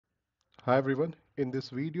Hi everyone, in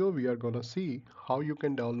this video we are gonna see how you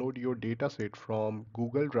can download your dataset from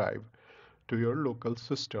Google Drive to your local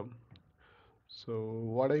system. So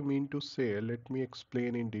what I mean to say, let me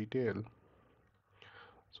explain in detail.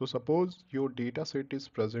 So suppose your dataset is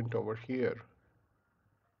present over here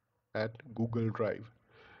at Google Drive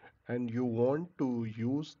and you want to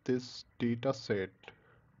use this dataset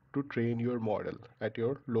to train your model at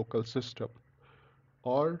your local system,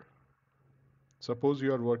 or suppose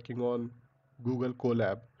you are working on Google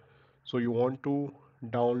Colab, so you want to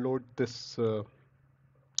download this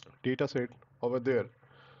dataset over there.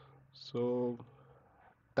 So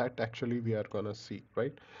that actually we are gonna see,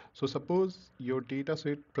 right? So suppose your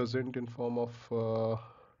dataset present in form of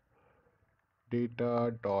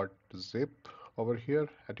data.zip over here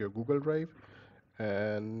at your Google Drive,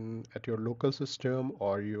 and at your local system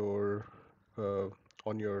or your uh,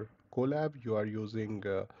 on your Colab you are using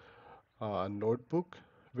a notebook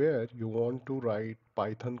where you want to write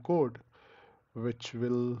Python code which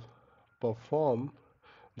will perform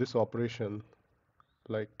this operation.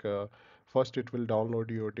 Like first it will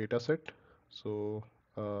download your dataset. So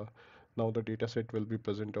uh, now the dataset will be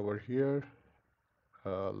present over here,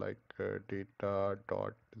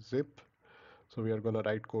 data.zip. So we are going to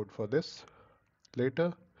write code for this.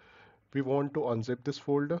 Later we want to unzip this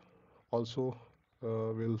folder. Also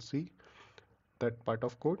we'll see that part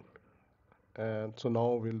of code. And so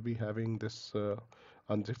now we'll be having this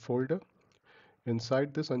unzip folder.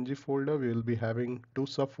 Inside this unzip folder we will be having two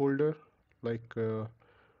subfolder, like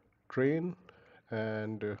train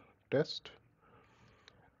and test.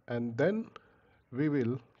 And then we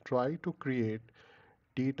will try to create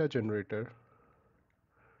data generator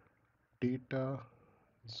data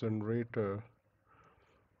generator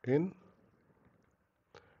in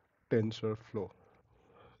TensorFlow.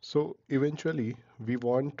 So eventually we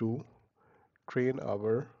want to train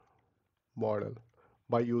our model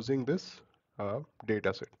by using this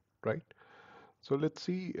dataset, right? So let's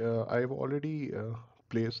see, I've already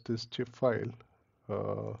placed this zip file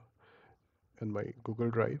uh, in my Google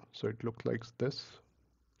Drive. So it looks like this.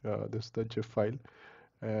 This is the zip file,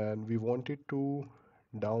 and we want it to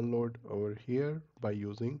download over here by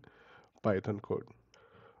using Python code.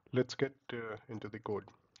 Let's get into the code.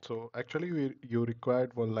 So actually you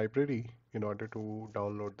required one library in order to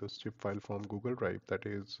download this zip file from Google Drive, that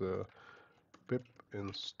is pip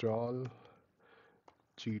install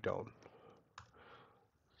gdown.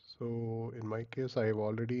 So in my case I have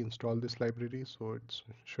already installed this library, so it's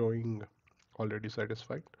showing already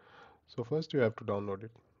satisfied. So first you have to download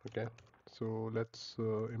it. Okay, so let's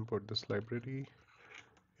import this library,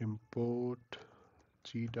 import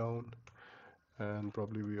gdown, and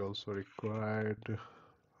probably we also required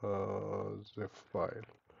zip file,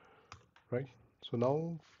 right? So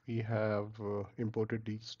now we have imported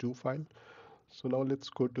these two files. So now let's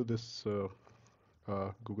go to this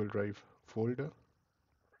Google Drive folder.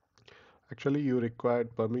 Actually you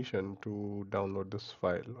required permission to download this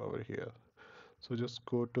file over here. So just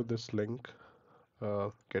go to this link,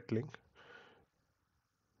 get link,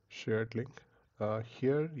 shared link.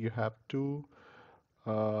 Here you have to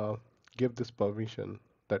uh, give this permission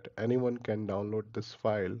that anyone can download this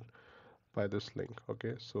file by this link.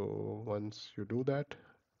 Okay, so once you do that,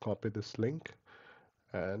 copy this link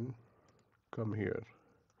and come here.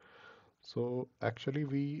 So actually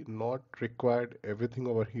we not required everything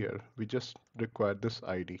over here, we just require this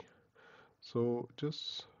ID. So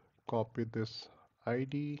just copy this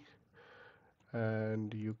ID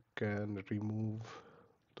and you can remove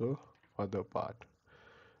the other part.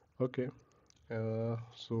 Okay,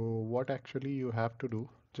 so what actually you have to do,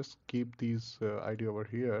 just keep these ID over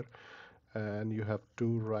here, and you have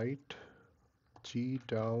to write G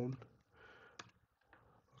down.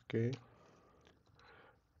 Okay,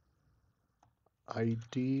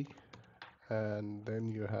 ID, and then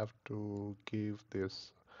you have to give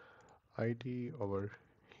this ID over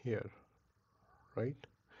here, right?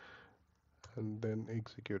 And then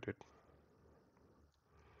execute it.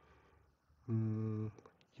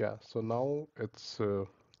 Yeah, so now it's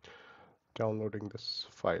downloading this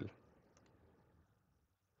file.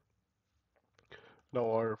 Now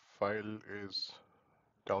our file is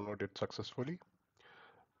downloaded successfully.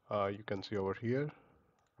 You can see over here,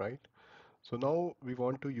 right? So now we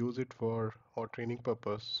want to use it for our training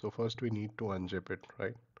purpose. So first we need to unzip it,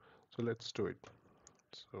 right? So let's do it.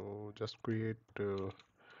 So just create a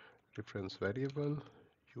reference variable,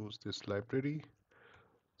 use this library,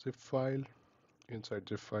 zip file. Inside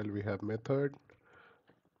zip file we have method,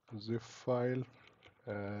 zip file,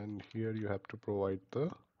 and here you have to provide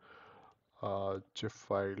the zip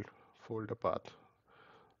file folder path.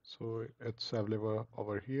 So it's available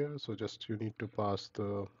over here. So just you need to pass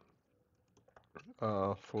the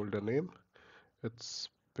folder name. It's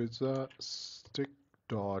pizza stick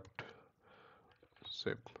dot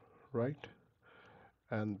zip, right?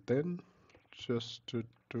 And then just to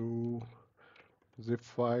do zip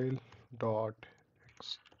file dot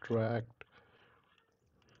extract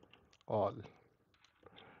all,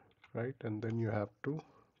 right? And then you have to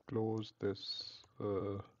close this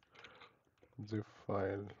zip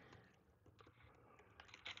file.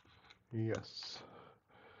 Yes.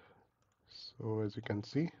 So as you can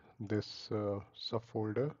see, this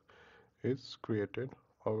subfolder is created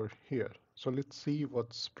over here. So let's see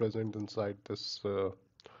what's present inside this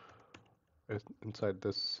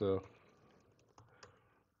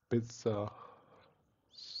pizza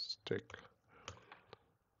stick.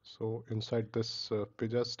 So inside this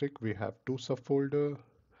pizza stick, we have two subfolder.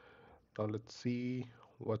 Now let's see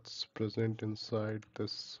what's present inside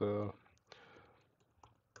this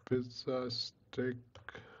pizza stick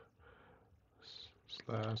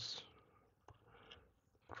slash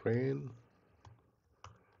train,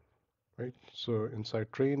 right? So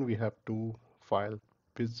inside train, we have two file,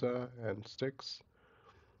 pizza and sticks.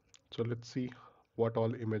 So let's see what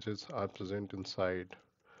all images are present inside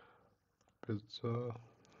pizza.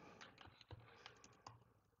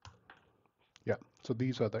 Yeah, so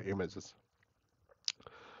these are the images.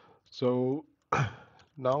 So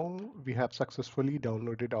now we have successfully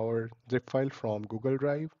downloaded our zip file from Google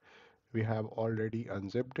Drive. We have already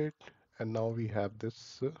unzipped it, and now we have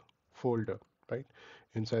this folder, right?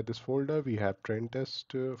 Inside this folder, we have train test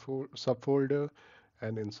subfolder,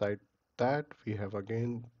 and inside that we have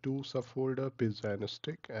again two subfolder, pizza and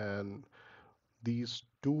stick, and these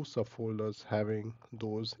two subfolders having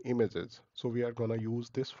those images. So we are gonna use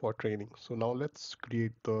this for training. So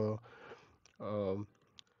um,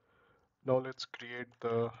 now let's create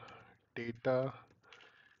the data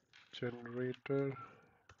generator,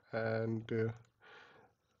 and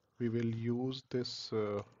we will use this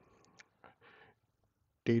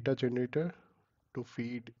data generator to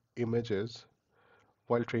feed images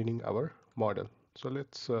while training our model. So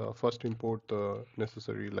let's first import the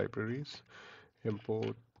necessary libraries.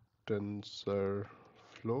 Import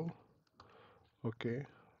TensorFlow. Okay.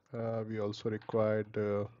 We also required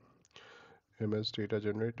image data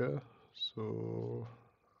generator. So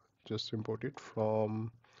just import it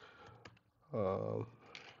from uh,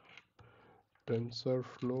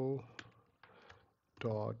 TensorFlow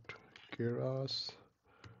dot keras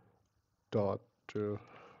dot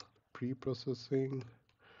preprocessing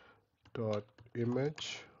dot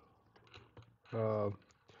image uh,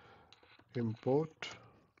 import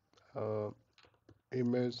uh,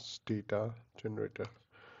 image data generator.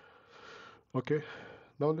 Okay,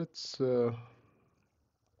 now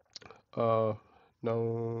uh,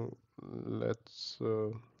 now let's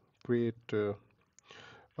create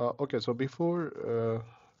okay, so before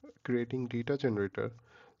creating data generator,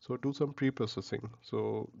 so do some pre-processing.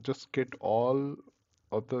 So just get all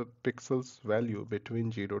of the pixels value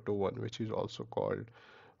between 0 to 1, which is also called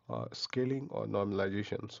scaling or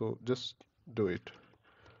normalization. So just do it.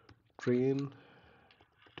 Train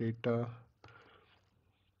data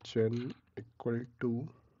gen equal to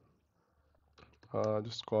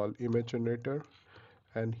just call image generator,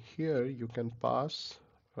 and here you can pass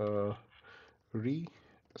uh,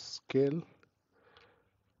 rescale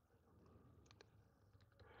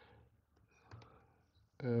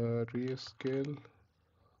rescale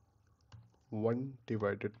 1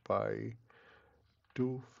 divided by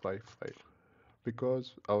 255,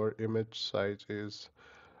 because our image size is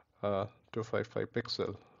 255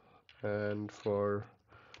 pixel, and for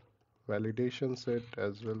validation set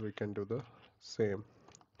as well we can do the same.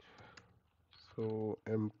 So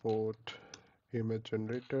import image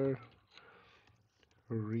generator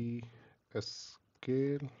rescale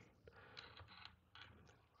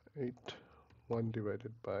 8 1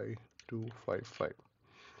 divided by 255.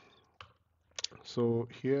 So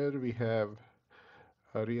here we have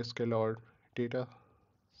a rescale our data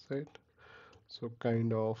set. So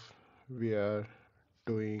kind of we are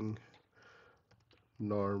doing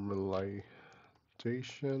normalization.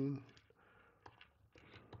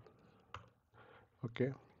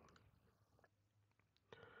 Okay.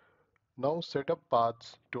 Now set up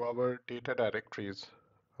paths to our data directories,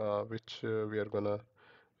 which we are gonna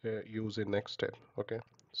use in next step. Okay.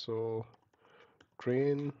 So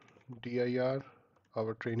train dir,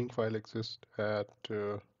 our training file exists at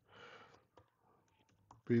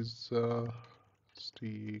pizza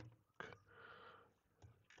stick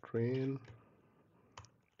train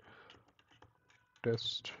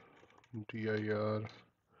test dir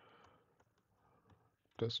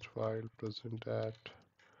test file present at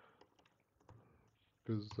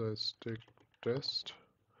pizza stick test.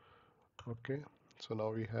 Okay, so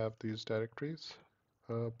now we have these directories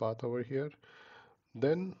path over here.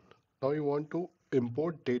 Then now you want to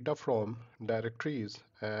import data from directories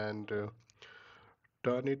and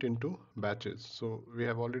turn it into batches. So we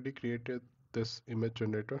have already created this image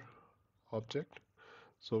generator object,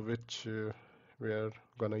 so which we are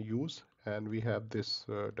gonna use, and we have this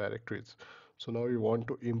directories. So now we want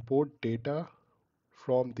to import data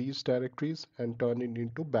from these directories and turn it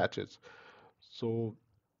into batches. So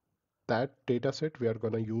that data set we are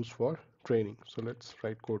gonna use for training. So let's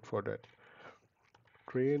write code for that.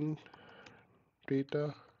 Train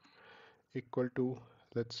data equal to,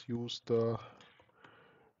 let's use the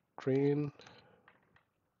train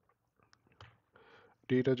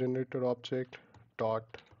data generator object dot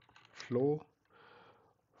flow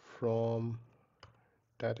from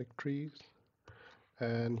directories,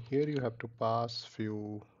 and here you have to pass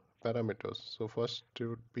few parameters. So first it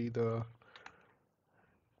would be the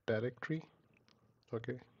directory.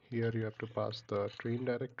 Okay, here you have to pass the train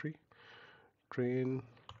directory, train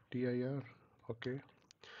dir. Okay,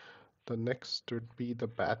 the next would be the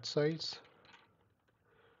batch size,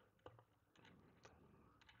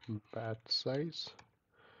 batch size.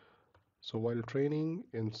 So while training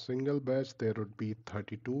in single batch there would be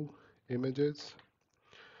 32 images.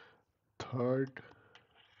 Third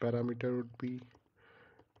parameter would be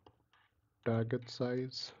target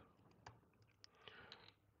size,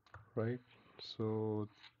 right? So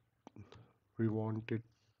we want it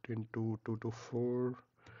into 224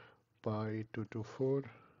 by 224.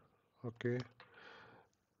 Okay,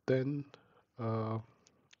 then uh,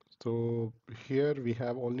 so here we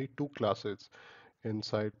have only two classes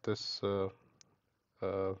inside this uh,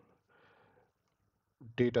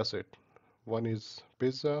 data set. One is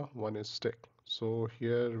pizza, one is stick. So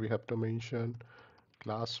here we have to mention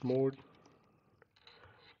class mode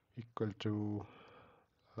equal to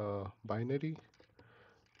binary,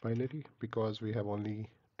 because we have only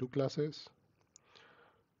two classes,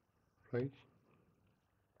 right?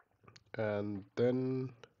 And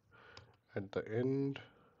then at the end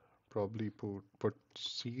probably put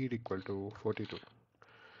seed equal to 42.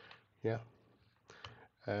 Yeah,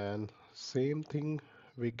 and same thing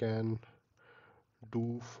we can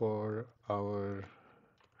do for our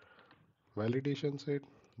validation set.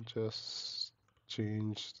 Just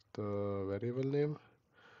change the variable name,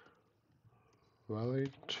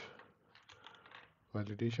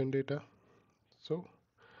 validation data. So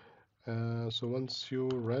once you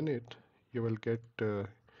run it, you will get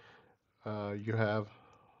you have,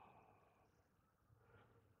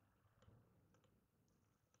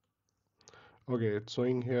 okay, it's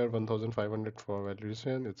showing here 1500 for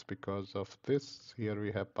validation. It's because of this. Here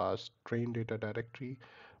we have passed train data directory,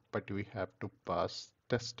 but we have to pass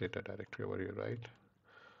test data directory over here, right?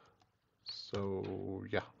 So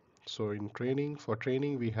yeah, so in training, for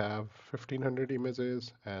training we have 1500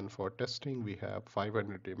 images, and for testing we have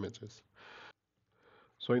 500 images.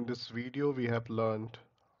 So in this video we have learned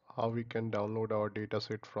how we can download our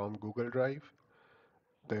dataset from Google Drive,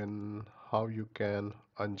 then how you can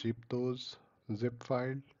unzip those zip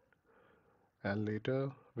file, and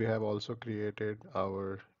later we have also created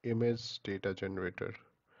our image data generator,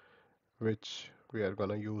 which we are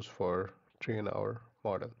gonna use for train our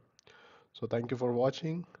model. So thank you for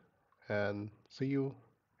watching, and see you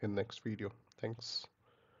in next video. Thanks.